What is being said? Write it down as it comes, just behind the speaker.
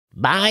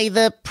By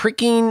the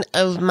pricking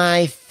of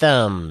my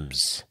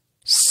thumbs,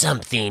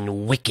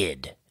 something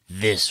wicked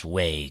this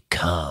way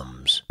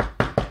comes.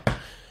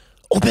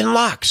 Open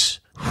locks,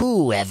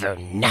 whoever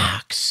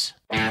knocks.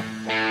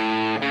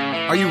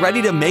 Are you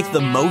ready to make the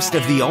most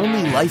of the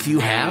only life you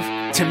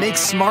have? To make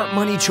smart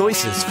money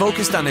choices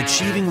focused on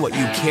achieving what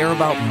you care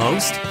about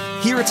most?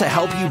 Here to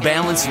help you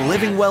balance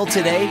living well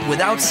today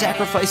without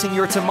sacrificing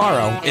your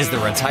tomorrow is the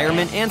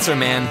Retirement Answer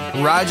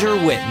Man, Roger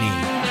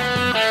Whitney.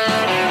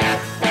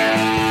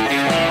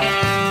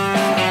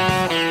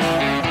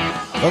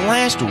 The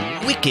last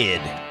wicked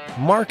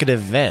market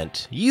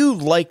event you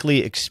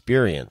likely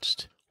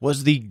experienced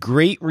was the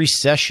Great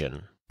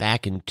Recession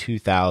back in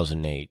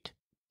 2008.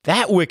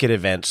 That wicked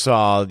event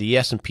saw the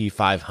S&P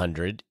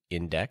 500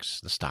 index,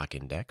 the stock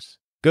index,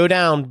 go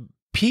down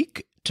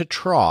peak to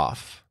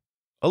trough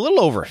a little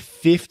over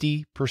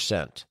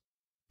 50%.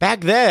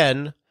 Back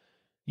then,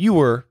 you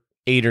were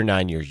 8 or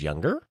 9 years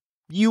younger.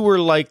 You were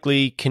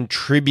likely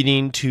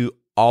contributing to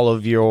all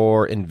of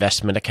your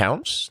investment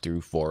accounts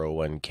through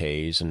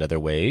 401ks and other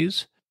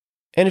ways.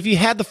 And if you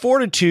had the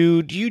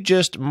fortitude, you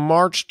just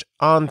marched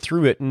on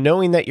through it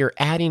knowing that you're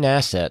adding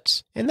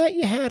assets and that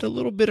you had a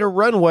little bit of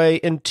runway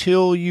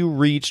until you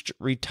reached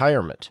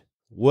retirement.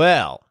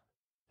 Well,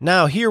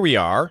 now here we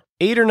are,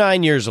 8 or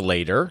 9 years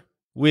later,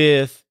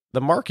 with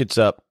the markets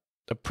up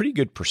a pretty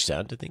good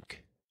percent. I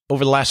think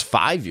over the last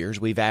 5 years,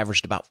 we've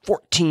averaged about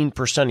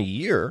 14% a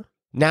year.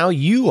 Now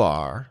you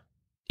are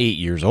 8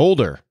 years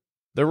older.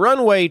 The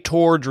runway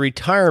towards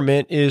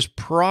retirement is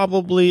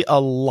probably a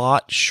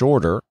lot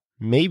shorter.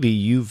 Maybe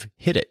you've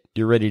hit it.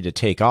 You're ready to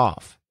take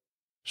off.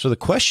 So the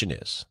question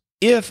is,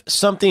 if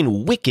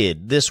something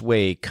wicked this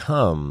way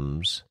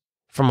comes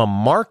from a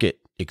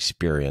market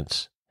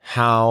experience,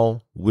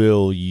 how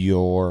will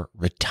your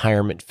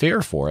retirement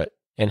fare for it?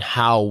 And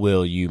how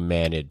will you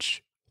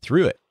manage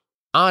through it?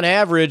 On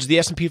average, the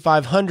S&P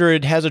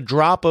 500 has a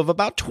drop of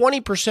about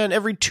 20%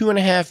 every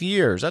 2.5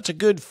 years. That's a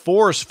good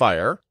forest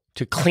fire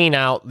to clean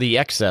out the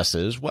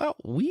excesses. Well,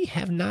 we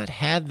have not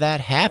had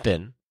that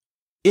happen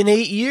in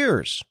 8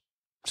 years.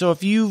 So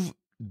if you've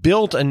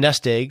built a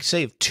nest egg,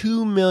 say of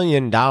 $2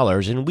 million,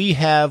 and we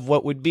have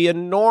what would be a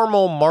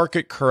normal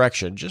market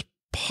correction, just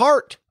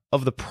part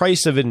of the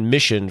price of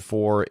admission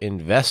for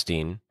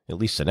investing, at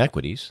least in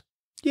equities,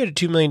 you had a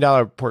 $2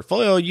 million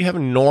portfolio, you have a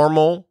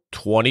normal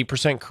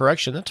 20%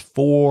 correction. That's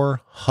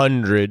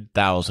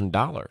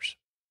 $400,000.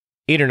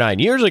 8 or 9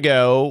 years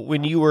ago,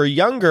 when you were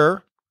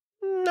younger,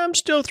 I'm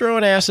still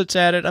throwing assets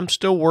at it. I'm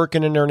still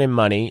working and earning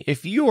money.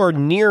 If you are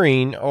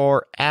nearing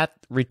or at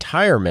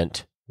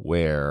retirement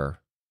where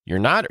you're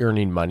not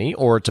earning money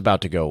or it's about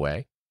to go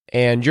away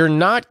and you're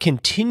not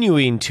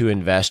continuing to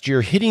invest,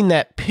 you're hitting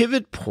that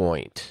pivot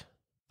point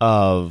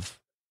of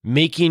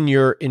making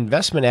your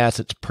investment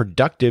assets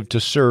productive to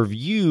serve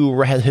you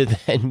rather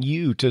than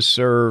you to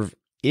serve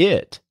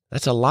it.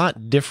 That's a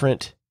lot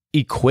different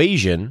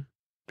equation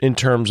in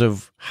terms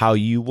of how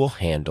you will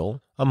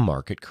handle a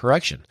market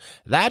correction.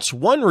 That's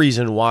one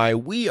reason why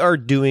we are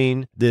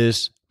doing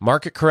this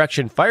market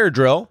correction fire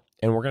drill,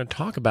 and we're going to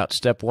talk about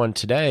step 1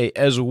 today,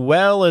 as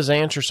well as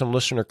answer some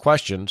listener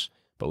questions,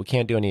 but we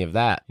can't do any of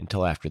that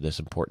until after this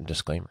important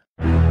disclaimer.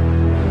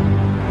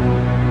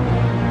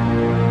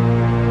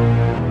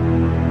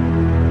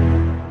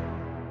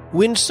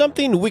 When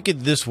something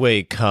wicked this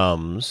way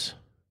comes,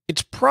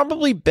 it's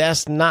probably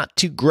best not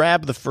to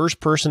grab the first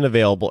person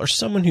available or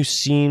someone who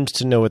seems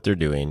to know what they're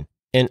doing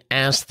and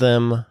ask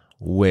them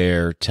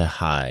where to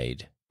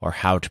hide or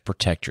how to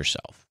protect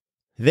yourself.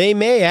 They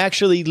may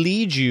actually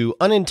lead you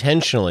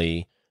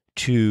unintentionally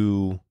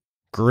to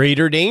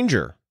greater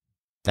danger.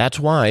 That's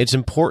why it's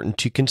important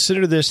to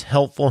consider this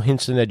helpful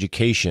hints and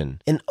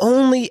education and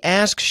only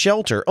ask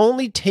shelter,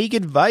 only take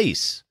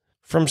advice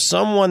from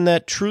someone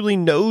that truly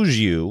knows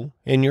you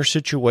and your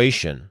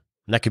situation.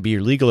 And that could be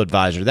your legal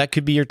advisor. That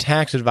could be your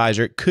tax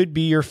advisor. It could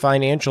be your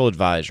financial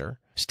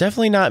advisor. It's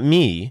definitely not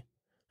me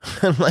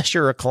unless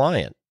you're a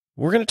client.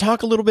 We're going to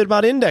talk a little bit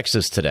about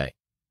indexes today,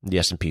 the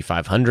S&P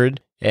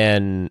 500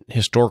 and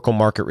historical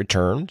market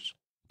returns.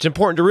 It's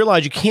important to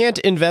realize you can't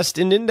invest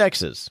in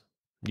indexes.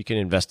 You can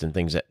invest in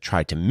things that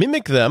try to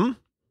mimic them,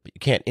 but you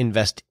can't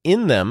invest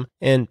in them.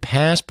 And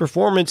past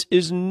performance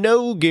is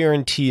no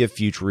guarantee of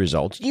future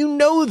results. You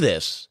know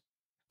this,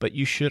 but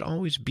you should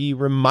always be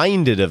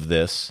reminded of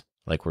this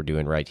like we're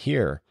doing right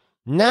here.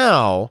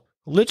 Now,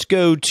 let's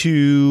go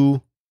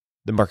to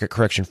the market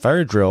correction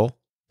fire drill,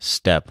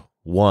 step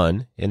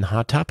 1 in the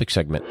hot topic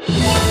segment.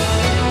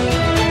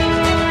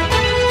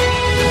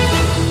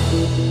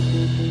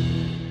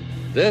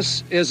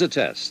 This is a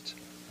test.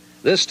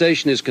 This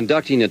station is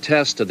conducting a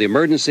test of the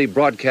emergency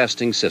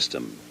broadcasting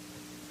system.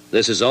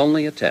 This is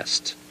only a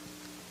test.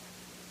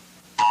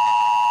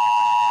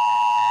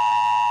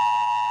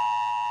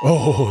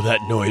 Oh,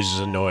 that noise is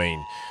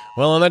annoying.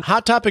 Well, in the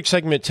hot topic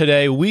segment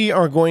today, we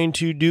are going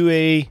to do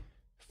a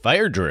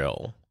fire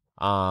drill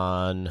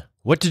on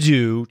what to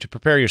do to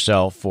prepare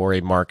yourself for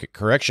a market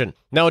correction.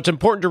 Now, it's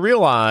important to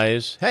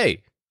realize,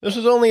 hey, this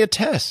is only a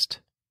test.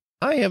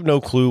 I have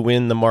no clue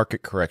when the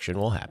market correction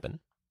will happen.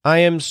 I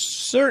am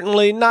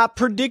certainly not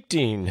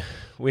predicting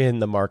when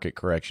the market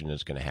correction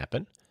is going to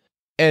happen.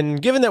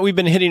 And given that we've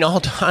been hitting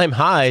all-time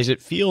highs,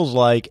 it feels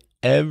like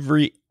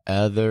every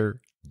other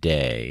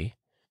day,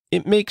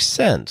 it makes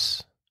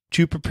sense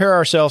to prepare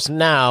ourselves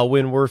now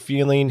when we're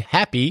feeling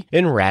happy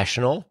and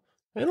rational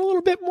and a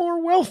little bit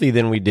more wealthy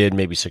than we did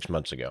maybe 6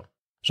 months ago.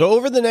 So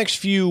over the next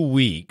few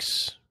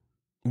weeks,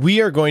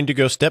 we are going to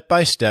go step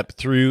by step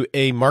through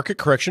a market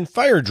correction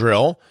fire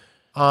drill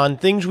on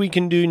things we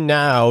can do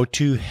now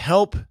to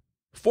help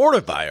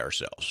fortify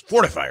ourselves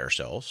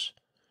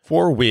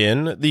for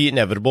when the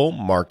inevitable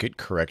market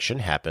correction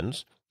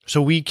happens,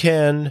 so we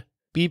can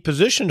be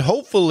positioned,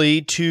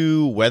 hopefully,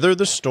 to weather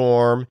the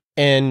storm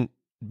and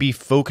be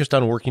focused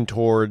on working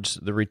towards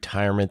the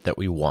retirement that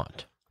we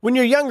want. When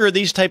you're younger,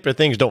 these type of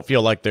things don't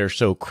feel like they're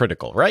so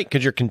critical, right?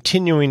 Because you're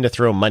continuing to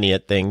throw money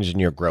at things and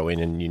you're growing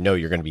and you know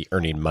you're going to be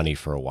earning money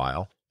for a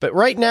while. But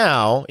right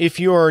now, if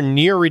you're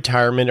near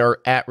retirement or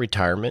at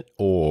retirement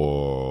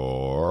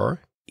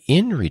or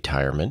in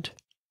retirement,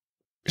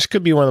 this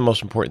could be one of the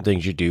most important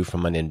things you do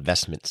from an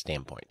investment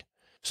standpoint.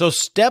 So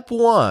step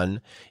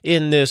one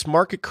in this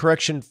market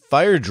correction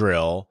fire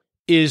drill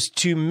is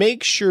to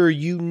make sure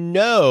you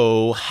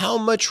know how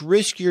much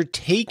risk you're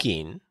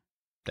taking.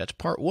 That's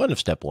part one of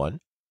step one.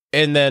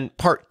 And then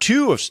part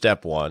two of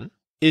step one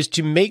is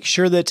to make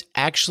sure that's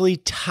actually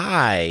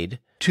tied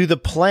to the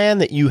plan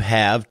that you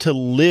have to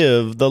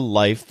live the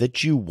life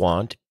that you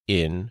want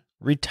in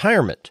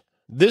retirement.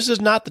 This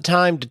is not the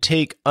time to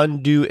take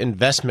undue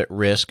investment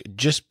risk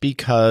just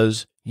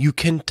because you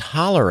can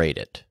tolerate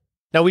it.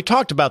 Now, we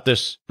talked about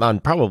this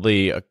on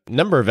probably a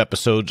number of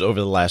episodes over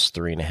the last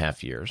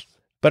 3.5 years,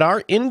 but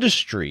our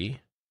industry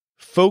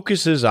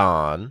focuses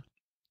on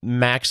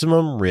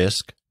maximum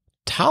risk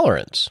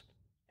tolerance.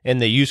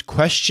 And they use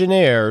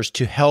questionnaires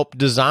to help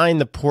design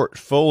the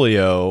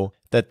portfolio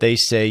that they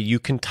say you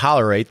can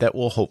tolerate that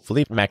will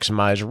hopefully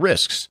maximize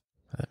risks.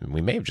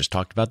 We may have just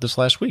talked about this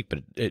last week, but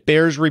it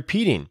bears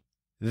repeating.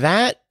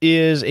 That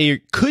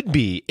could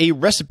be a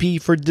recipe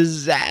for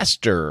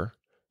disaster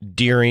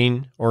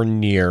during or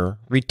near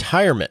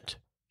retirement.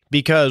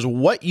 Because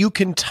what you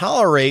can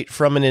tolerate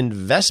from an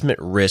investment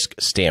risk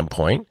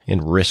standpoint,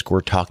 and risk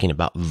we're talking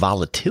about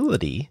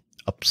volatility,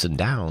 ups and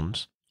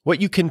downs,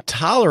 what you can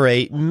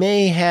tolerate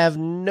may have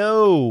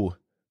no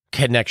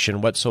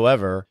connection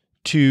whatsoever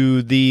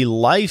to the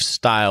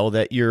lifestyle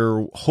that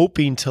you're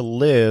hoping to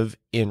live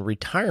in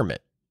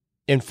retirement.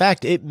 In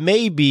fact, it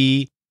may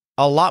be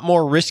a lot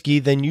more risky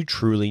than you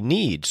truly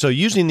need. So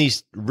using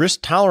these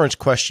risk tolerance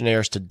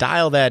questionnaires to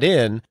dial that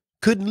in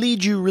could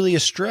lead you really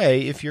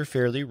astray if you're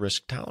fairly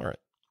risk tolerant.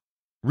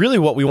 Really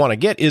what we want to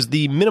get is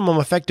the minimum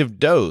effective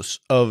dose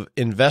of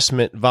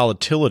investment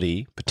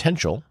volatility,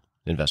 potential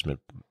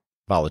investment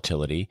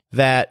volatility,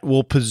 that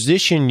will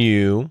position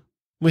you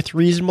with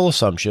reasonable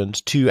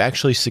assumptions to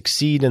actually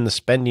succeed in the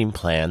spending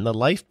plan, the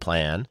life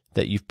plan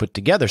that you've put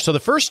together. So the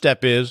first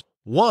step is,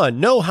 one,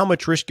 know how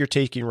much risk you're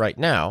taking right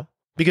now.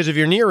 Because if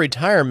you're near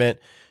retirement,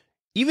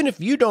 even if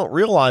you don't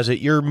realize it,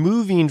 you're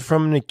moving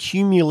from an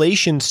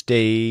accumulation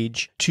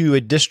stage to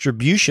a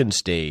distribution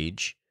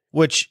stage,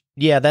 which,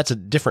 yeah, that's a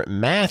different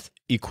math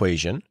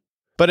equation,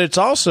 but it's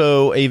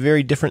also a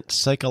very different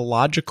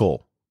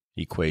psychological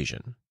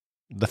equation.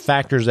 The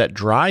factors that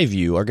drive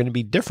you are going to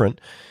be different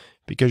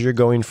because you're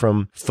going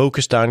from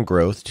focused on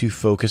growth to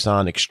focus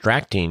on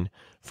extracting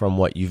from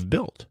what you've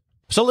built.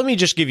 So let me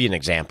just give you an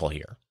example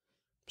here.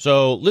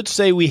 So let's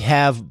say we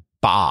have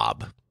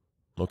Bob.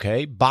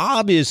 Okay,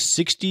 Bob is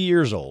 60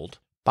 years old.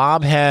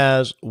 Bob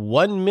has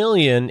 $1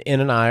 million in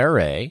an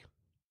IRA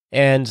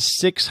and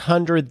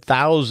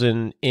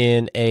 $600,000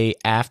 in a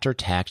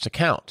after-tax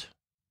account.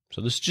 So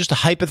this is just a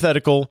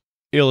hypothetical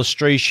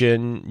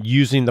illustration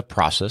using the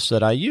process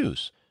that I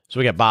use. So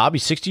we got Bob,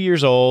 he's 60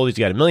 years old, he's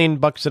got $1 million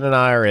in an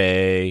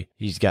IRA,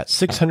 he's got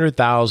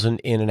 $600,000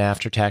 in an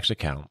after-tax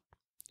account.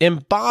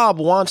 And Bob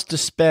wants to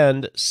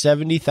spend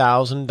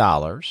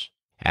 $70,000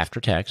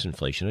 after-tax,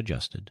 inflation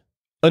adjusted,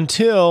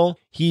 until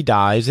he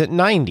dies at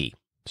 90.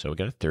 So we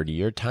got a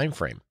 30-year time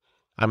frame.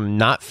 I'm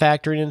not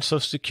factoring in Social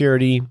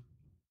Security.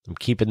 I'm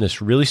keeping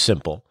this really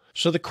simple.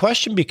 So the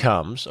question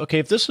becomes, okay,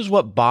 if this is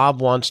what Bob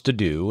wants to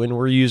do, and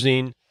we're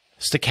using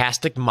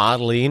stochastic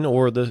modeling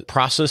or the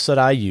process that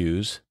I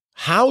use,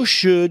 how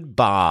should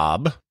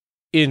Bob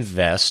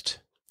invest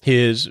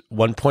his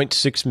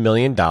 $1.6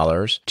 million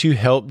to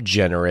help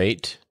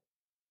generate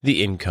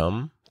the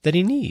income that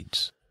he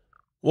needs?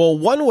 Well,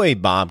 one way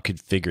Bob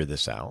could figure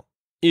this out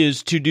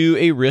is to do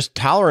a risk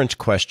tolerance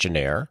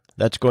questionnaire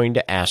that's going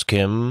to ask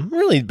him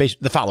really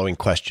the following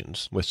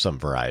questions with some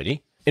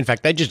variety. In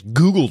fact, I just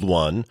Googled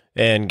one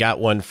and got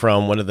one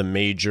from one of the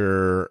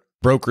major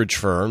brokerage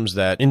firms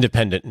that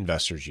independent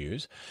investors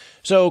use.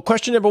 So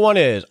question number one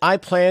is, I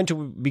plan to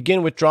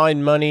begin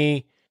withdrawing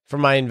money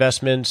from my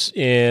investments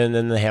in,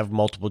 and they have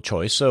multiple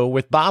choice. So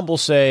with Bob, we'll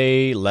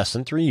say less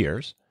than 3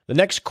 years. The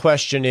next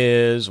question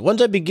is,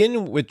 once I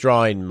begin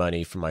withdrawing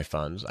money from my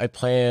funds, I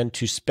plan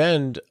to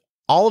spend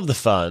all of the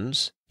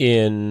funds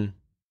in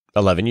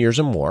 11 years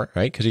or more,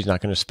 right? Because he's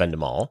not going to spend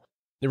them all.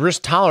 The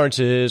risk tolerance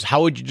is,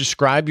 how would you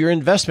describe your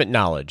investment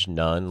knowledge?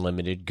 None,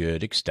 limited,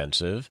 good,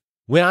 extensive.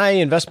 When I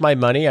invest my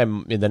money,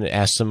 I'm then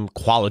ask some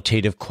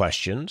qualitative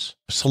questions.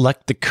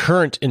 Select the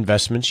current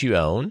investments you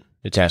own.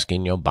 It's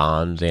asking,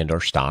 bonds and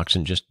or stocks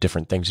and just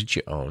different things that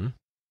you own.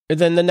 And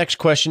then the next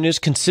question is,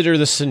 consider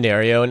the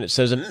scenario. And it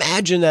says,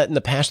 imagine that in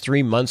the past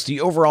 3 months, the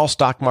overall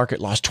stock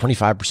market lost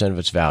 25% of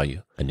its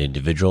value. An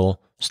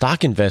individual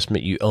stock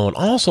investment you own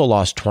also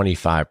lost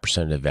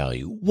 25% of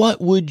value. What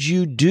would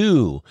you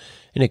do?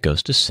 And it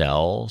goes to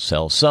sell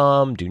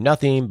some, do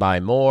nothing, buy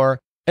more.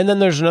 And then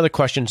there's another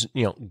question,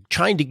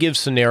 trying to give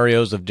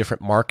scenarios of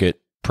different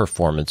market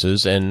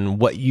performances and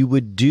what you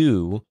would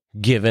do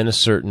given a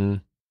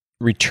certain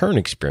return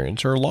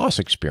experience or loss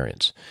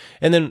experience.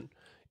 And then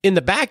in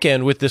the back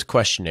end with this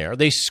questionnaire,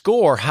 they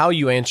score how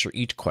you answer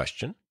each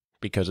question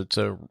because it's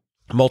a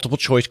multiple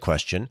choice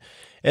question.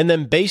 And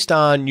then based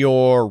on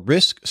your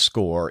risk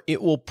score,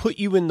 it will put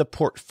you in the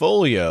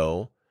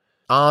portfolio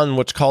on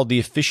what's called the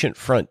efficient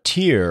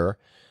frontier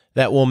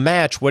that will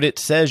match what it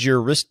says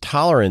your risk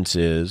tolerance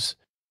is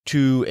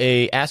to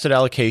a asset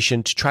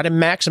allocation to try to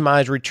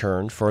maximize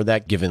return for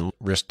that given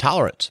risk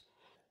tolerance.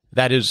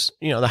 That is,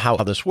 how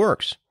this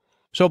works.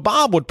 So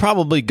Bob would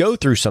probably go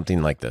through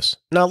something like this.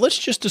 Now, let's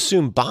just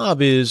assume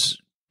Bob is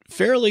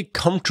fairly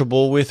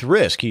comfortable with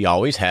risk. He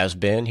always has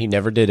been. He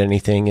never did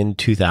anything in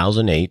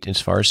 2008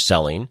 as far as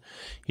selling.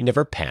 He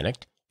never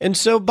panicked. And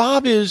so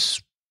Bob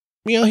is,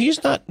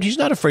 he's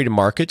not afraid of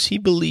markets. He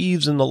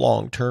believes in the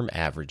long-term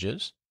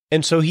averages.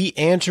 And so he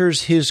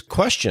answers his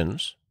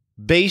questions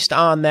based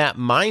on that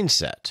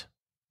mindset.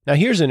 Now,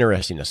 here's an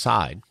interesting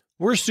aside.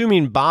 We're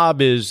assuming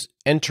Bob is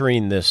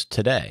entering this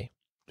today,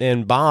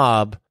 and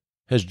Bob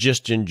has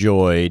just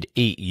enjoyed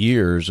 8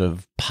 years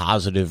of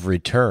positive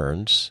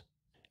returns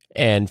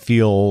and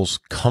feels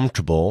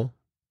comfortable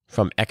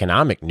from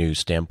economic news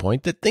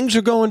standpoint that things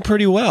are going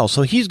pretty well.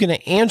 So he's going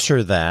to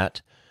answer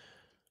that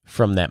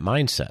from that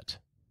mindset,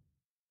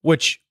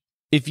 which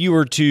if you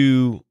were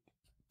to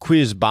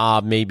quiz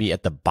Bob maybe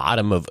at the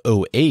bottom of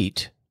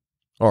 '08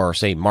 or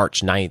say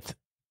March 9th,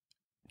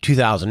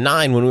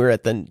 2009, when we were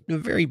at the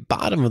very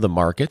bottom of the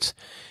markets,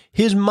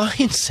 his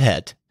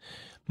mindset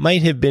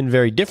might have been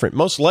very different.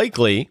 Most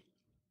likely,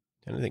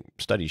 and I think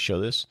studies show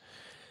this,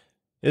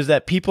 is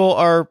that people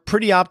are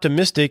pretty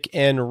optimistic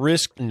and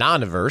risk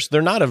non-averse.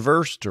 They're not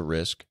averse to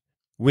risk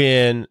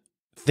when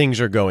things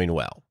are going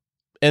well.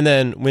 And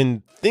then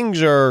when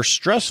things are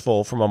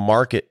stressful from a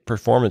market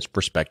performance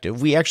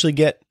perspective, we actually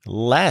get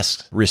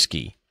less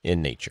risky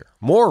in nature,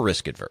 more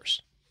risk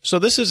adverse. So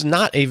this is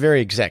not a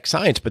very exact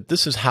science, but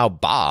this is how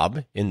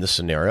Bob, in the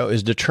scenario,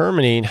 is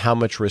determining how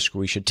much risk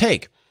we should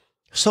take.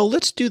 So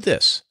let's do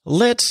this.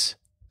 Let's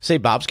say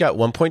Bob's got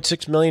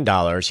 $1.6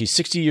 million. He's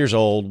 60 years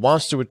old,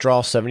 wants to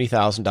withdraw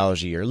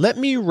 $70,000 a year. Let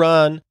me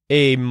run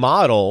a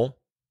model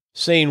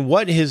saying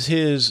what is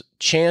his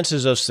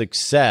chances of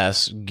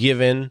success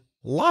given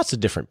lots of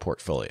different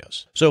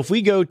portfolios. So if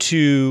we go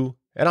to,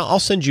 and I'll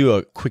send you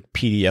a quick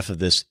PDF of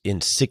this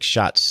in 6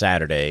 Shot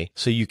Saturday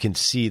so you can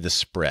see the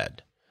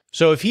spread.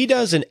 So if he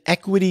does an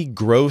equity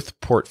growth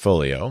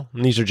portfolio,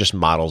 and these are just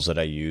models that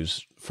I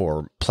use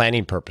for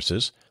planning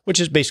purposes, which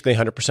is basically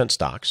 100%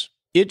 stocks,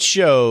 it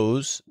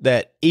shows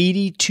that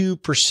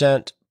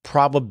 82%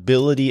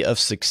 probability of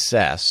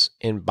success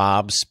in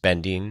Bob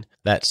spending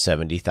that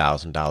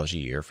 $70,000 a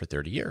year for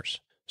 30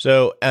 years.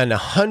 So on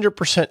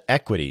 100%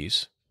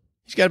 equities,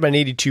 he's got about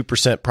an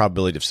 82%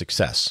 probability of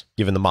success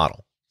given the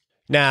model.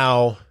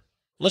 Now,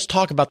 let's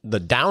talk about the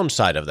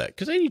downside of that,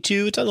 because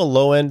 82, it's on the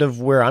low end of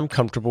where I'm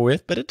comfortable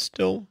with, but it's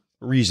still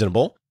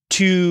reasonable.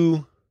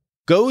 To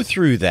go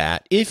through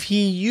that, if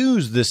he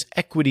used this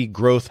equity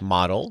growth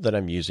model that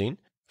I'm using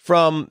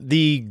from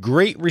the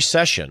Great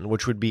Recession,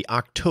 which would be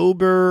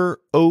October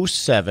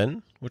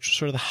 '07, which was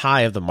sort of the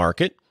high of the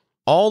market,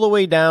 all the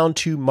way down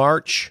to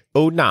March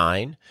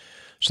 '09,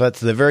 so that's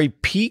the very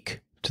peak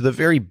to the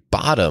very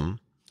bottom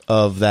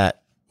of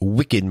that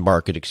wicked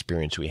market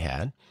experience we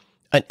had,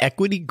 an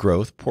equity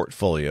growth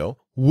portfolio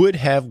would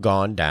have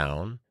gone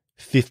down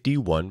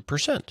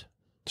 51%.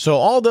 So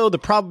although the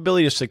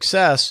probability of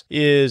success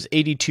is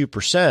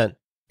 82%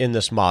 in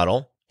this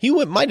model, he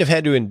might have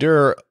had to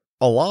endure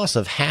a loss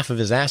of half of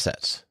his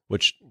assets,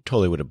 which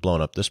totally would have blown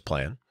up this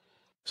plan.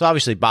 So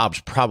obviously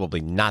Bob's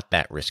probably not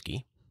that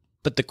risky.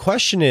 But the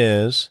question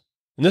is,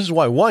 and this is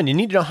why, one, you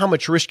need to know how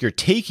much risk you're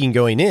taking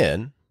going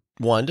in.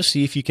 One, to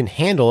see if you can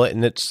handle it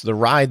and it's the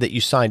ride that you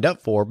signed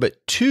up for.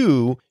 But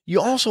two, you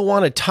also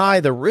want to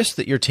tie the risk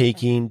that you're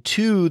taking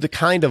to the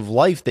kind of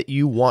life that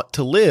you want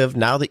to live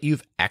now that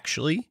you've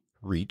actually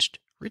reached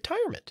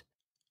retirement.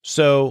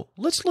 So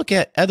let's look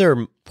at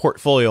other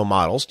portfolio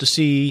models to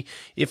see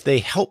if they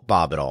help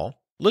Bob at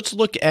all. Let's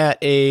look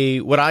at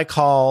what I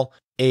call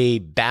a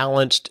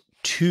balanced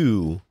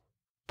 2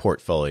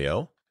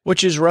 portfolio,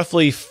 which is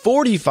roughly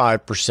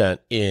 45%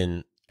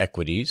 in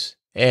equities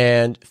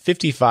and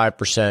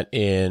 55%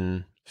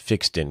 in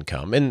fixed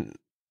income. And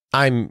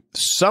I'm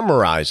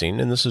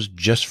summarizing, and this is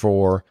just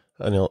for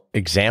an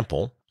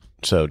example,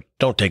 so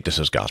don't take this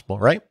as gospel,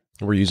 right?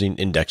 We're using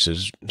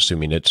indexes,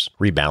 assuming it's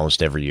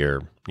rebalanced every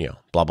year,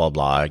 blah, blah,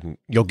 blah.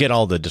 You'll get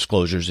all the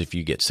disclosures if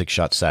you get 6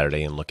 Shots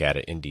Saturday and look at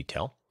it in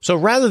detail. So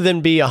rather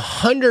than be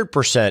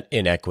 100%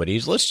 in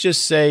equities, let's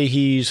just say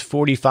he's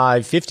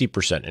 45,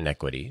 50% in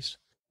equities.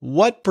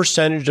 What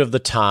percentage of the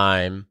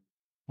time,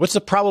 what's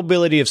the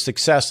probability of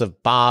success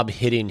of Bob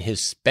hitting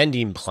his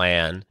spending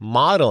plan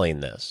modeling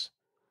this?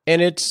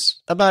 And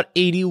it's about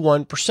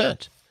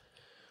 81%.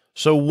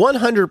 So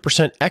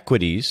 100%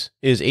 equities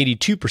is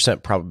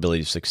 82%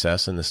 probability of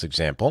success in this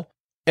example.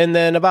 And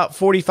then about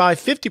 45,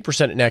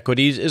 50% in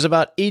equities is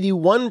about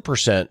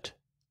 81%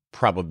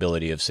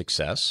 probability of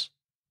success.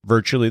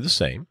 Virtually the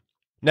same.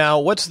 Now,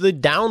 what's the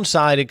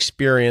downside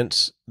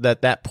experience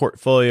that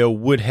portfolio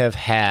would have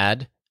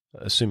had,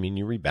 assuming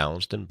you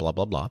rebalanced and blah,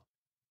 blah, blah,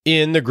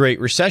 in the Great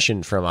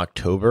Recession from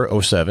October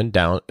 07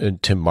 down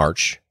to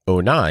March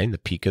 09, the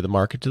peak of the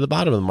market to the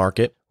bottom of the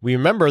market? We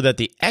remember that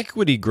the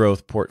equity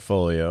growth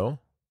portfolio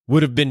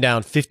would have been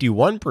down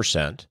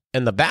 51%,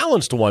 and the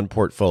balanced one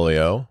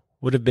portfolio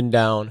would have been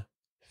down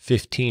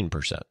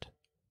 15%.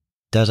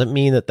 Doesn't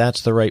mean that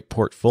that's the right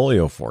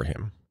portfolio for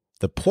him.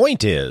 The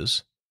point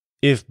is,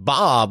 if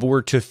Bob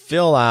were to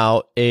fill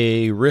out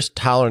a risk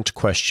tolerance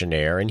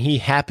questionnaire and he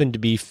happened to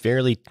be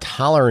fairly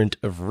tolerant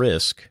of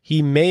risk,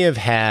 he may have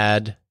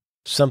had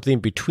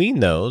something between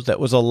those that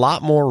was a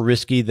lot more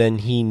risky than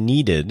he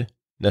needed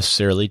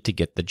necessarily to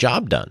get the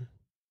job done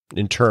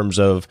in terms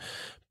of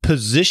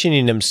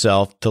positioning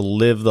himself to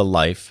live the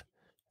life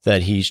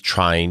that he's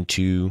trying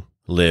to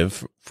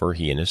live for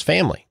he and his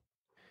family.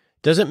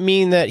 Doesn't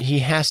mean that he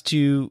has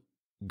to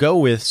go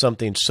with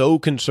something so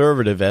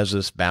conservative as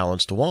this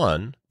balanced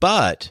one,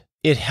 but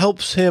it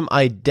helps him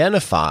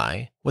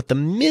identify what the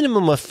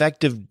minimum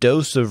effective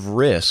dose of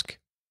risk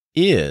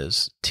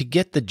is to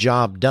get the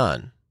job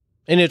done.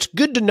 And it's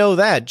good to know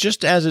that,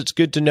 just as it's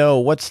good to know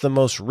what's the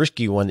most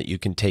risky one that you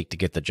can take to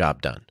get the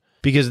job done.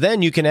 Because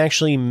then you can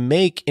actually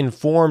make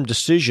informed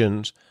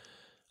decisions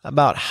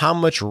about how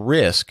much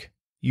risk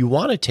you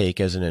want to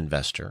take as an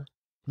investor.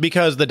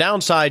 Because the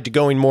downside to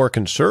going more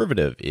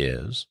conservative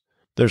is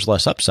there's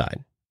less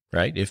upside.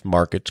 Right? If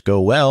markets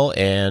go well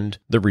and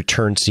the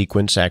return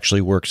sequence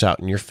actually works out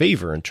in your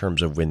favor in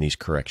terms of when these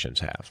corrections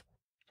have.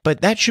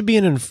 But that should be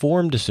an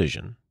informed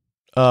decision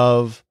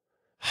of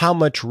how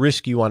much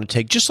risk you want to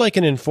take, just like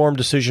an informed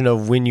decision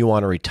of when you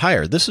want to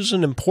retire. This is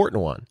an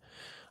important one.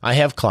 I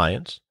have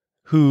clients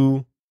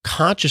who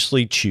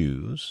consciously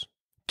choose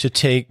to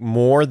take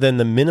more than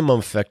the minimum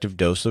effective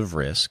dose of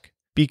risk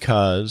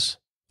because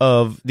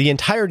of the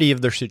entirety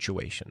of their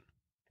situation.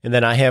 And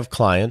then I have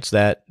clients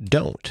that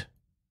don't.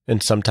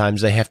 And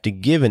sometimes they have to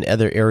give in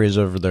other areas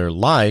of their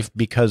life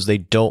because they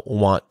don't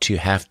want to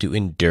have to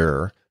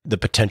endure the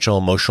potential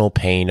emotional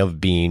pain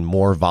of being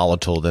more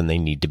volatile than they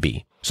need to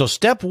be. So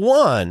step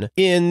one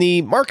in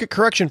the market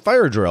correction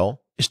fire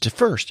drill is to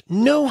first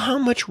know how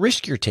much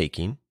risk you're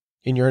taking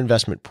in your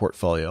investment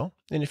portfolio.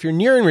 And if you're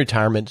nearing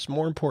retirement, it's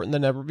more important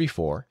than ever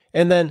before.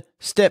 And then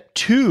step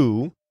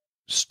two,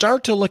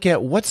 start to look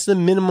at what's the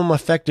minimum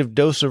effective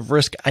dose of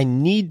risk I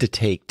need to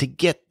take to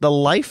get the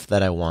life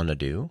that I want to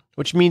do,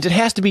 which means it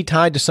has to be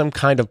tied to some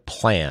kind of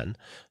plan,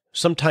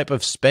 some type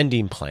of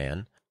spending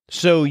plan,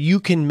 so you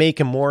can make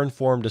a more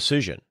informed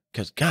decision.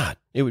 Because, God,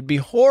 it would be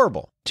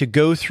horrible to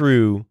go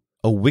through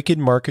a wicked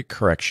market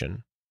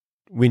correction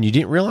when you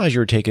didn't realize you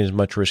were taking as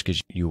much risk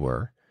as you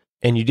were,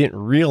 and you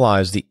didn't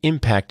realize the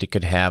impact it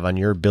could have on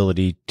your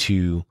ability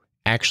to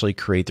actually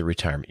create the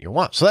retirement you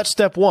want. So that's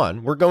step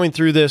one. We're going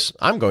through this.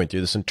 I'm going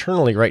through this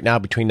internally right now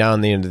between now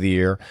and the end of the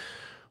year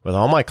with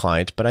all my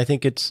clients, but I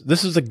think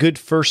this is a good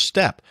first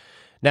step.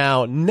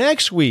 Now,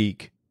 next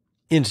week,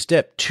 in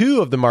step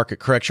two of the market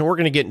correction, we're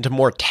going to get into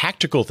more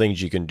tactical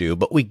things you can do,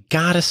 but we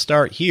got to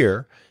start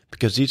here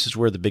because this is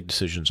where the big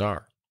decisions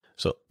are.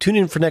 So tune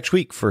in for next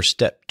week for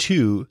step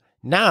two.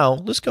 Now,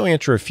 let's go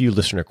answer a few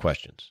listener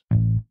questions.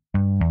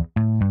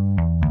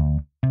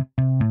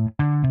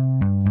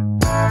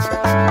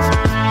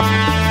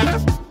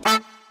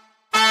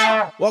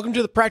 Welcome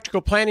to the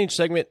Practical Planning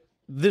segment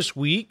this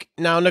week.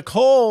 Now,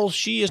 Nicole,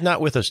 she is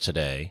not with us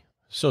today.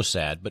 So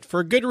sad, but for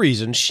a good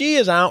reason. She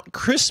is out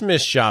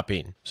Christmas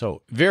shopping.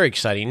 So very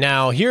exciting.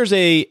 Now, here's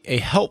a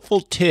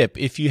helpful tip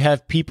if you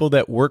have people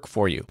that work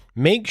for you.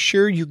 Make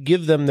sure you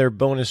give them their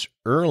bonus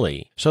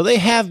early so they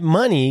have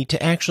money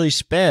to actually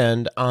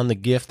spend on the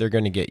gift they're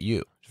going to get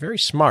you. Very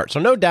smart.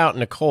 So no doubt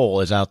Nicole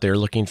is out there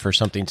looking for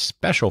something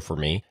special for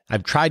me.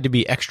 I've tried to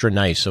be extra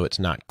nice so it's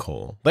not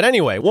Cole. But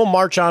anyway, we'll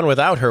march on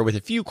without her with a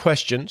few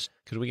questions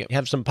because we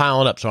have some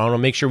piling up. So I want to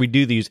make sure we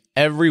do these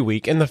every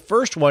week. And the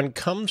first one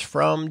comes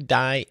from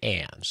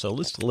Diane. So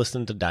let's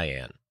listen to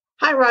Diane.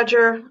 Hi,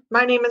 Roger.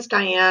 My name is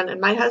Diane,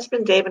 and my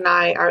husband Dave and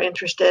I are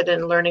interested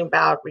in learning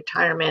about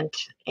retirement,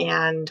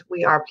 and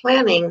we are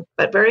planning,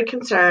 but very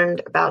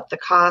concerned about the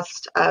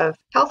cost of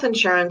health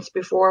insurance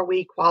before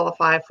we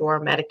qualify for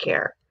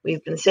Medicare.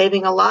 We've been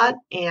saving a lot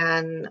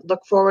and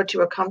look forward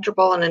to a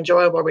comfortable and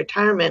enjoyable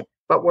retirement,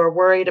 but we're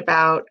worried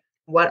about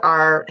what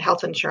our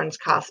health insurance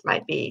costs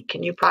might be.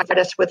 Can you provide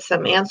us with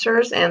some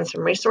answers and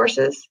some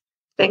resources?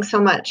 Thanks so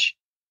much.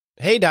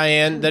 Hey,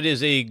 Diane, that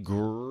is a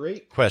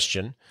great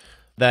question.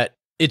 That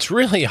it's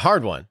really a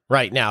hard one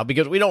right now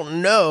because we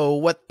don't know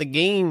what the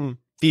game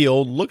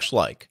field looks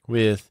like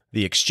with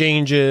the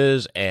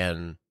exchanges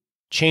and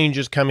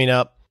changes coming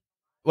up.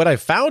 What I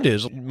found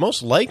is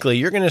most likely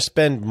you're going to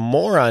spend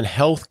more on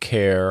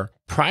healthcare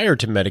prior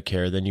to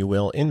Medicare than you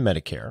will in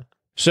Medicare.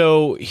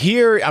 So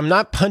here, I'm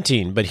not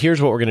punting, but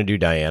here's what we're going to do,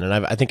 Diane.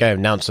 And I think I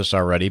announced this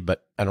already,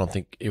 but I don't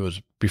think it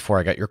was before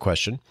I got your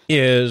question,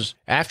 is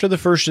after the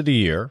first of the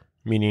year,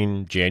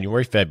 meaning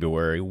January,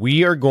 February,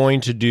 we are going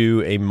to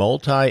do a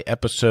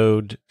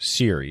multi-episode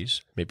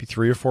series, maybe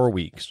 3 or 4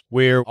 weeks,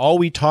 where all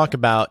we talk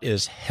about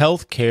is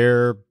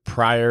healthcare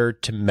prior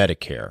to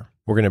Medicare.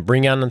 We're going to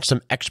bring on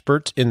some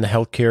experts in the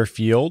healthcare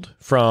field,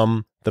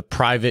 from the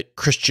private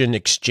Christian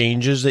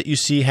exchanges that you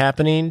see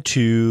happening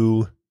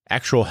to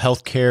actual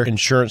healthcare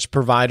insurance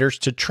providers,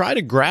 to try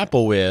to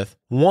grapple with,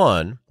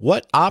 one,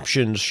 what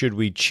options should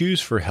we choose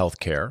for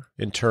healthcare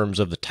in terms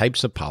of the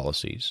types of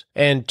policies?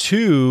 And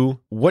two,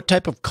 what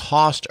type of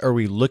cost are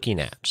we looking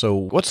at? So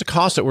what's the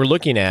cost that we're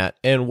looking at,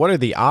 and what are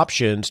the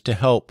options to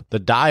help the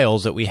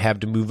dials that we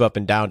have to move up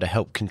and down to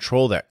help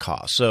control that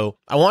cost? So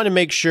I want to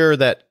make sure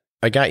that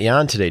I got you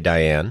on today,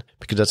 Diane,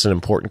 because that's an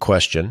important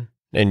question.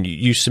 And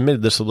you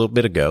submitted this a little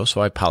bit ago, so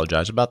I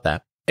apologize about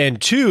that.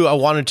 And two, I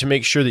wanted to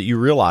make sure that you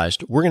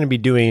realized we're going to be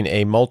doing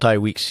a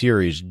multi-week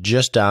series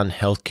just on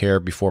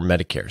healthcare before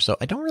Medicare. So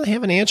I don't really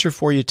have an answer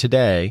for you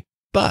today,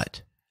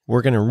 but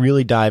we're going to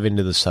really dive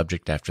into the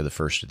subject after the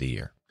first of the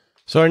year.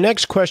 So our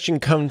next question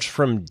comes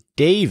from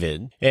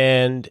David,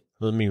 and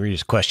let me read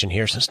his question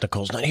here since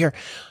Nicole's not here.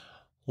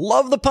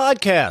 Love the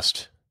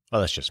podcast.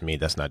 Well, that's just me.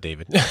 That's not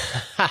David.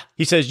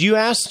 He says, you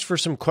asked for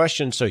some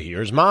questions, so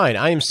here's mine.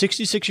 I am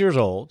 66 years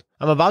old.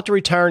 I'm about to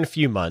retire in a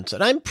few months,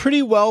 and I'm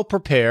pretty well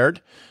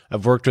prepared.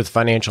 I've worked with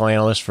financial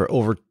analysts for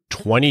over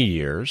 20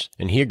 years,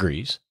 and he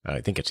agrees.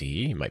 I think it's a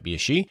he. It might be a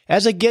she.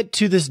 As I get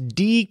to this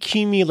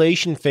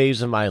decumulation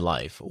phase of my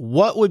life,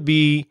 what would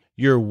be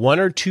your 1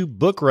 or 2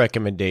 book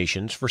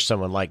recommendations for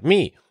someone like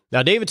me?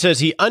 Now, David says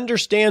he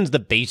understands the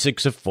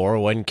basics of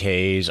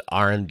 401ks,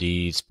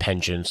 RMDs,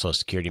 pensions, Social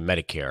Security,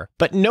 Medicare,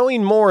 but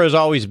knowing more is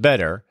always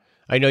better.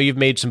 I know you've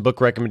made some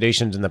book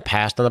recommendations in the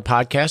past on the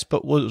podcast,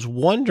 but was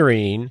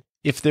wondering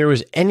if there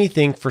was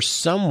anything for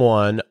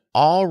someone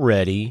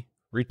already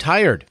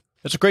retired.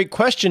 That's a great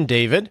question,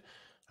 David.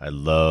 I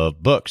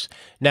love books.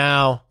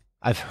 Now,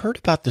 I've heard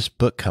about this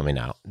book coming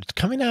out. It's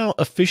coming out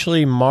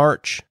officially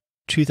March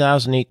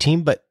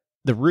 2018, but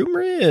the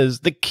rumor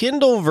is the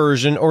Kindle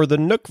version or the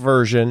Nook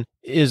version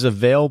is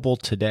available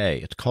today.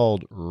 It's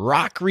called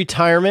Rock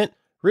Retirement,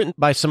 written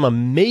by some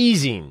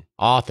amazing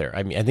author.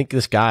 I mean, I think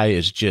this guy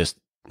is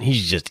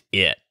he's just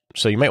it.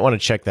 So you might want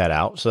to check that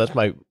out. So that's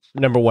my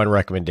number 1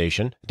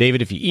 recommendation.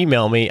 David, if you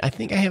email me, I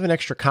think I have an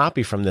extra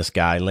copy from this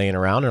guy laying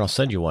around, and I'll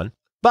send you one.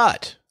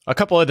 But a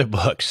couple other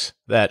books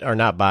that are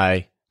not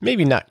by,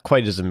 maybe not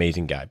quite as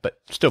amazing guy, but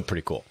still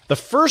pretty cool. The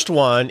first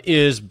one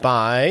is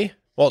by...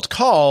 well, it's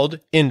called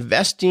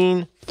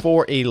Investing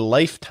for a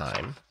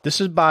Lifetime.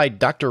 This is by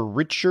Dr.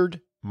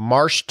 Richard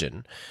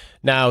Marston.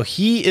 Now,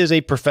 he is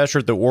a professor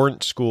at the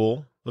Wharton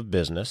School of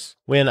Business.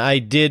 When I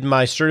did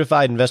my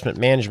Certified Investment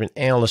Management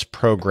Analyst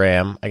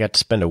program, I got to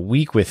spend a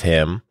week with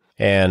him,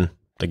 and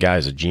the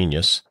guy's a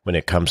genius when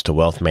it comes to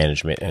wealth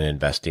management and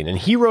investing. And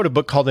he wrote a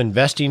book called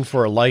Investing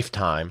for a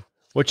Lifetime,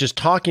 which is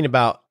talking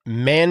about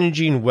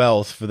managing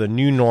wealth for the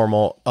new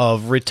normal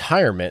of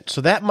retirement.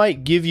 So that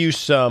might give you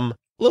some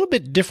a little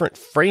bit different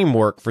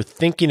framework for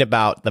thinking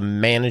about the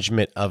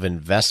management of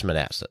investment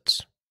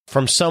assets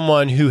from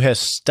someone who has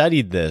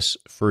studied this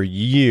for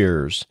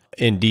years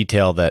in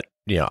detail that,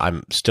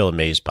 I'm still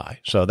amazed by.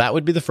 So that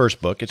would be the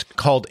first book. It's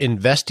called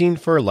Investing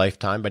for a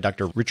Lifetime by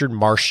Dr. Richard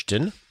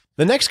Marston.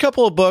 The next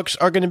couple of books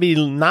are going to be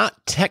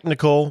not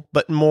technical,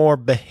 but more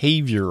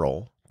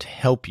behavioral to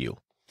help you.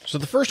 So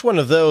the first one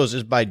of those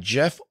is by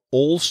Jeff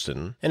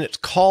Olson, and it's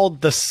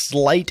called The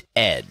Slight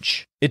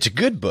Edge. It's a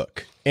good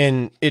book.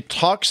 And it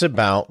talks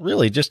about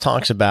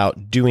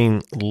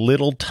doing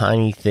little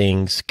tiny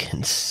things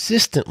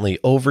consistently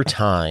over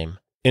time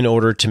in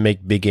order to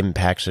make big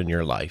impacts in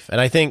your life.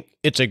 And I think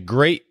it's a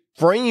great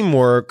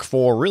framework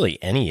for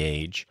really any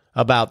age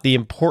about the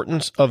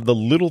importance of the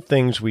little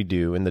things we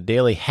do and the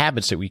daily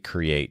habits that we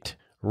create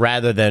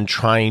rather than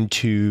trying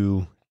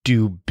to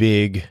do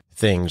big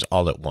things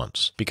all at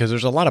once, because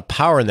there's a lot of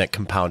power in that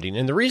compounding.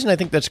 And the reason I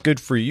think that's good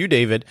for you,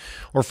 David,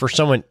 or for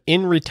someone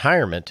in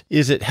retirement,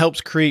 is it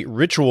helps create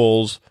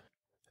rituals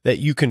that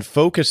you can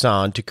focus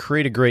on to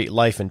create a great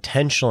life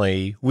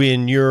intentionally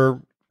when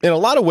you're, in a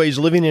lot of ways,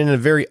 living in a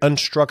very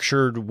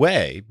unstructured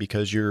way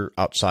because you're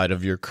outside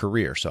of your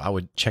career. So I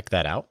would check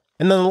that out.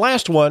 And then the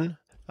last one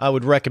I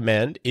would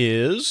recommend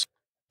is,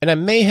 and I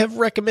may have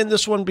recommended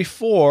this one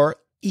before,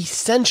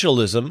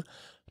 Essentialism,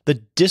 The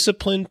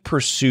Disciplined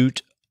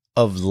Pursuit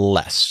of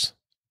Less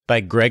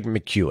by Greg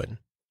McKeown.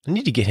 I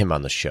need to get him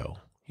on the show.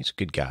 He's a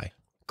good guy.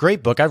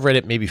 Great book. I've read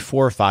it maybe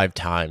 4 or 5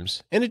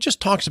 times, and it just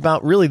talks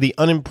about really the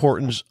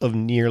unimportance of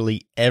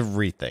nearly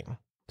everything.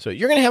 So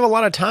you're going to have a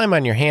lot of time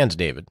on your hands,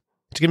 David.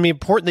 It's going to be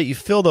important that you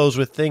fill those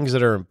with things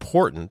that are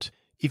important.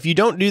 If you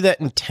don't do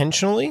that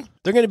intentionally,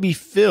 they're going to be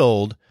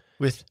filled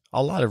with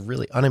a lot of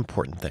really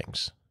unimportant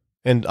things.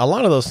 And a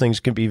lot of those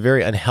things can be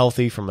very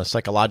unhealthy from a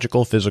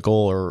psychological, physical,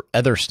 or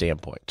other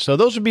standpoint. So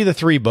those would be the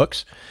 3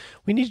 books.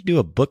 We need to do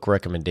a book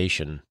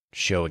recommendation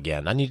show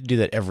again. I need to do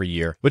that every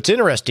year. What's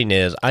interesting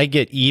is I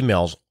get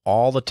emails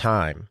all the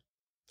time,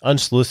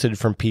 unsolicited,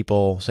 from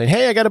people saying,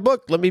 hey, I got a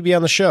book. Let me be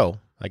on the show.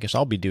 I guess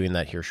I'll be doing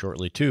that here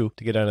shortly too,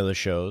 to get onto the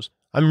shows.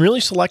 I'm really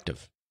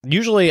selective.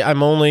 Usually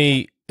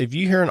if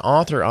you hear an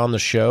author on the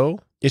show,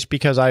 it's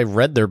because I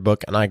read their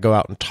book and I go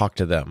out and talk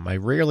to them. I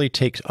rarely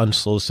take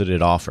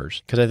unsolicited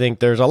offers because I think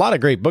there's a lot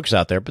of great books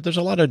out there, but there's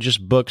a lot of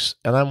just books,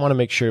 and I want to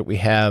make sure that we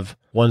have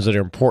ones that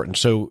are important.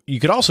 So you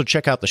could also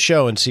check out the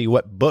show and see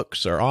what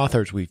books or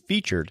authors we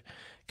featured,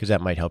 because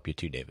that might help you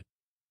too, David.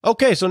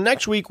 Okay, so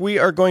next week we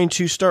are going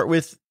to start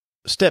with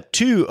step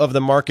 2 of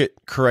the market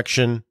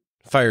correction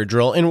fire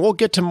drill, and we'll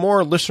get to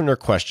more listener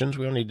questions.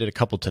 We only did a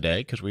couple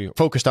today because we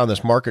focused on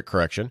this market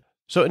correction.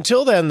 So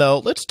until then, though,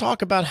 let's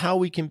talk about how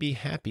we can be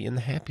happy in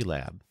the Happy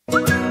Lab.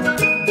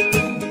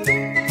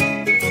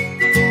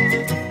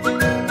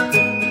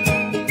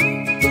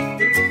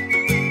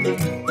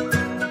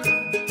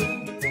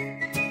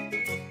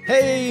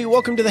 Hey,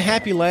 welcome to the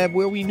Happy Lab,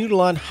 where we noodle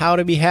on how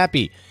to be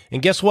happy.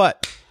 And guess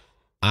what?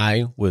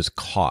 I was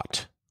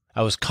caught.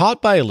 I was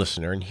caught by a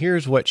listener, and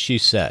here's what she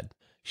said.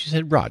 She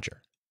said,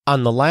 Roger,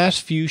 on the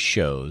last few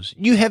shows,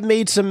 you have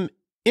made some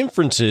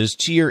inferences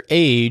to your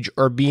age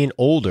or being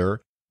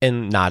older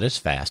and not as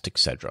fast,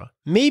 etc.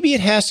 Maybe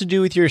it has to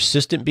do with your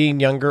assistant being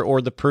younger or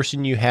the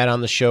person you had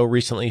on the show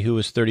recently who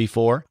was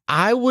 34.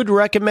 I would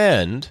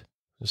recommend,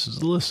 this is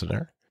a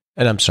listener,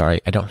 and I'm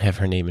sorry, I don't have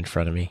her name in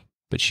front of me,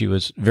 but she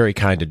was very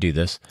kind to do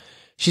this.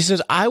 She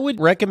says, I would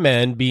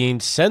recommend being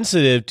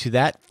sensitive to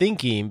that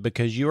thinking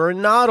because you are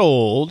not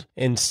old,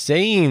 and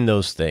saying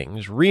those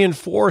things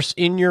reinforce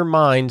in your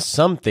mind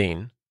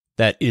something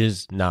that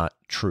is not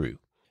true.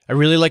 I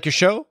really like your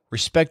show,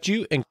 respect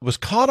you, and was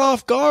caught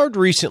off guard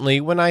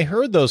recently when I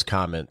heard those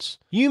comments.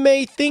 You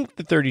may think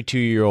the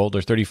 32-year-old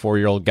or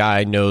 34-year-old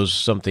guy knows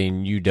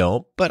something you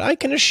don't, but I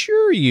can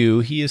assure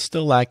you he is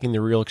still lacking the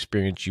real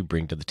experience you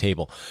bring to the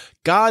table.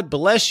 God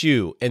bless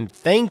you, and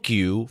thank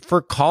you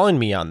for calling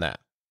me on that.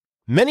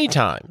 Many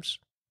times,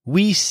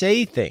 we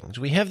say things.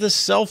 We have this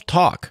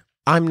self-talk.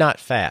 I'm not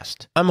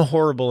fast. I'm a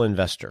horrible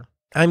investor.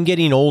 I'm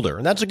getting older.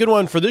 And that's a good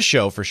one for this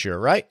show for sure,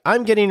 right?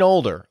 I'm getting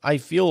older. I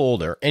feel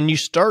older. And you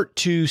start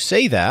to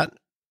say that.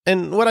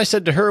 And what I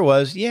said to her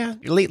was, yeah,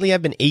 lately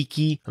I've been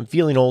achy. I'm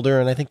feeling older.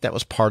 And I think that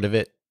was part of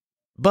it.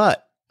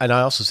 But, and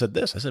I also said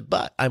this, I said,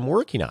 but I'm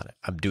working on it.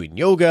 I'm doing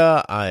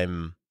yoga.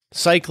 I'm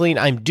cycling.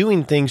 I'm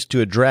doing things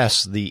to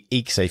address the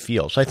aches I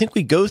feel. So I think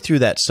we go through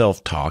that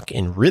self-talk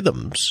in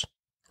rhythms,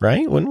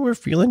 right? When we're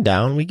feeling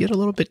down, we get a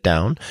little bit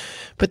down,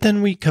 but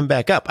then we come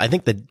back up. I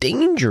think the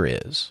danger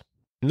is,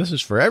 and this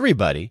is for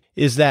everybody,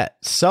 is that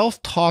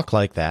self-talk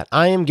like that.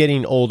 I am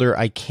getting older.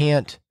 I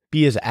can't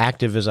be as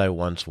active as I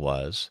once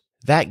was.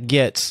 That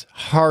gets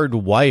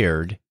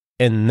hardwired,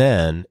 and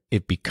then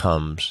it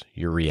becomes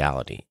your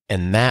reality.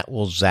 And that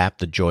will zap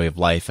the joy of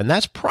life. And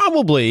that's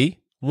probably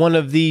one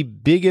of the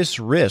biggest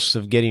risks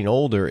of getting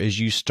older, is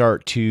you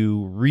start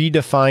to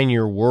redefine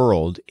your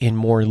world in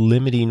more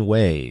limiting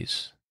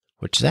ways,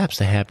 which zaps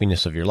the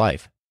happiness of your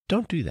life.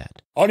 Don't do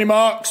that. On your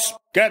marks,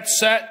 get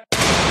set.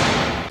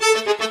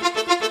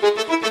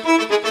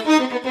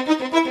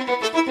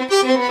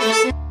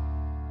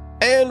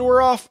 And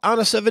we're off on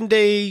a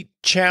 7-day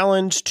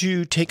challenge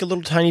to take a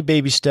little tiny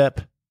baby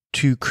step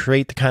to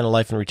create the kind of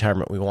life and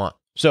retirement we want.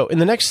 So in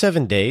the next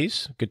 7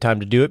 days, good time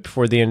to do it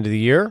before the end of the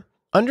year,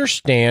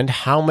 understand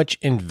how much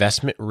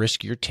investment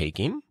risk you're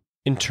taking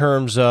in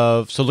terms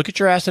of, so look at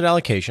your asset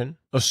allocation,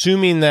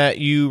 assuming that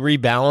you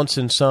rebalance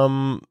in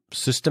some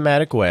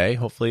systematic way.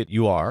 Hopefully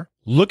you are.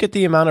 Look at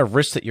the amount of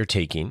risk that you're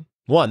taking.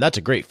 One, that's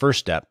a great first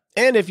step.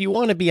 And if you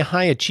want to be a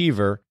high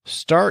achiever,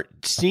 start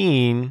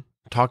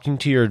talking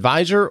to your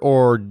advisor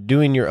or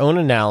doing your own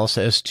analysis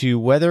as to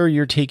whether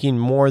you're taking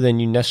more than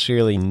you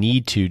necessarily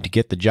need to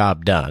get the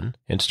job done,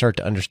 and start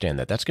to understand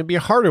that. That's going to be a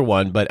harder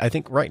one, but I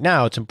think right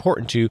now it's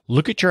important to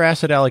look at your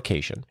asset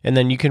allocation, and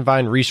then you can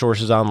find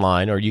resources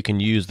online, or you can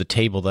use the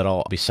table that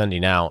I'll be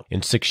sending out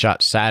in 6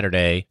 Shot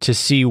Saturday to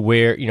see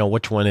where,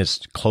 which one is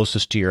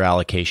closest to your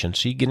allocation,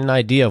 so you get an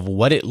idea of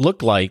what it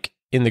looked like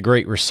in the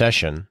Great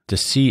Recession, to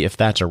see if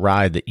that's a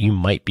ride that you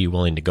might be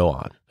willing to go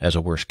on as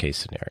a worst case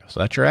scenario. So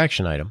that's your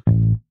action item.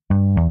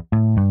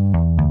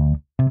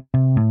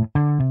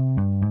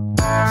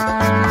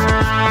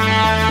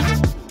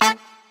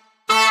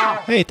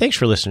 Hey, thanks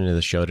for listening to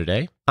the show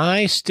today.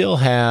 I still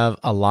have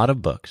a lot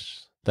of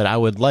books that I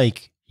would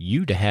like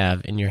you to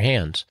have in your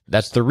hands.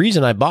 That's the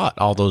reason I bought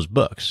all those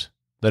books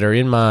that are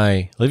in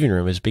my living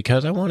room, is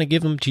because I want to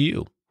give them to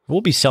you. We'll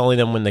be selling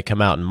them when they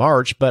come out in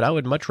March, but I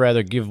would much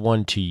rather give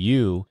one to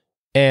you.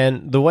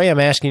 And the way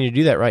I'm asking you to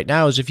do that right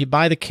now is if you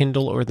buy the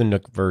Kindle or the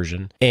Nook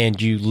version and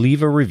you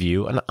leave a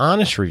review, an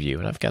honest review,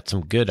 and I've got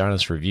some good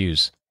honest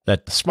reviews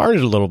that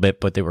smarted a little bit,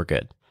 but they were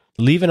good.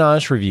 Leave an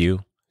honest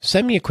review.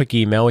 send me a quick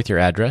email with your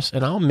address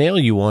and I'll mail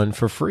you one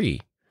for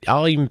free.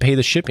 I'll even pay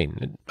the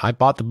shipping. I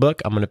bought the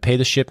book. I'm going to pay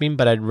the shipping,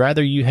 but I'd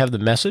rather you have the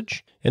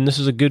message. And this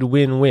is a good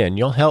win-win.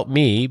 You'll help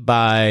me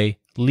by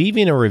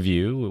leaving a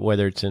review,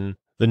 whether it's in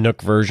the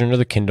Nook version or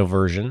the Kindle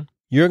version.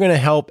 You're going to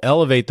help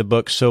elevate the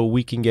book so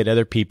we can get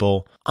other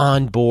people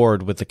on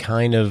board with the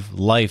kind of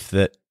life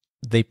that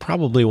they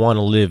probably want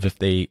to live if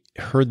they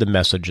heard the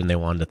message and they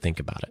wanted to think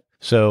about it.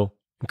 So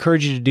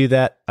encourage you to do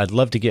that. I'd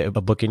love to get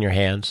a book in your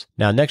hands.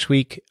 Now, next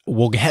week,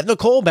 we'll have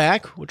Nicole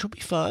back, which will be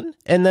fun.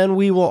 And then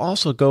we will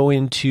also go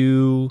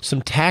into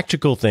some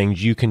tactical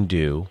things you can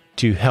do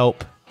to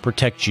help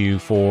protect you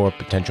for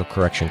potential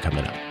correction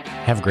coming up.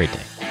 Have a great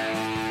day.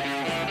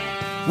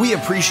 We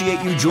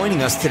appreciate you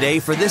joining us today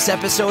for this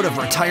episode of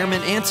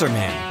Retirement Answer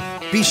Man.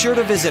 Be sure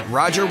to visit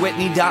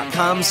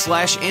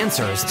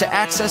rogerwhitney.com/answers to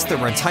access the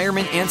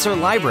Retirement Answer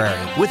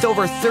Library with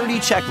over 30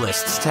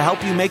 checklists to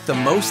help you make the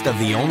most of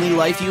the only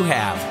life you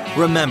have.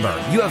 Remember,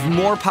 you have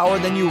more power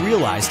than you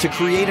realize to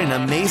create an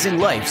amazing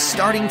life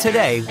starting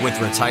today with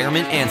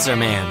Retirement Answer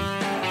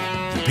Man.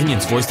 The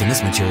opinions voiced in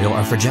this material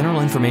are for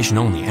general information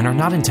only and are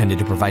not intended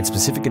to provide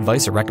specific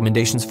advice or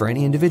recommendations for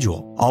any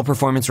individual. All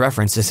performance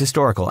referenced is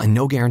historical and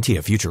no guarantee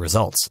of future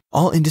results.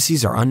 All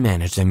indices are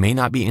unmanaged and may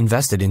not be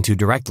invested into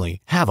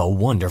directly. Have a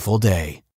wonderful day.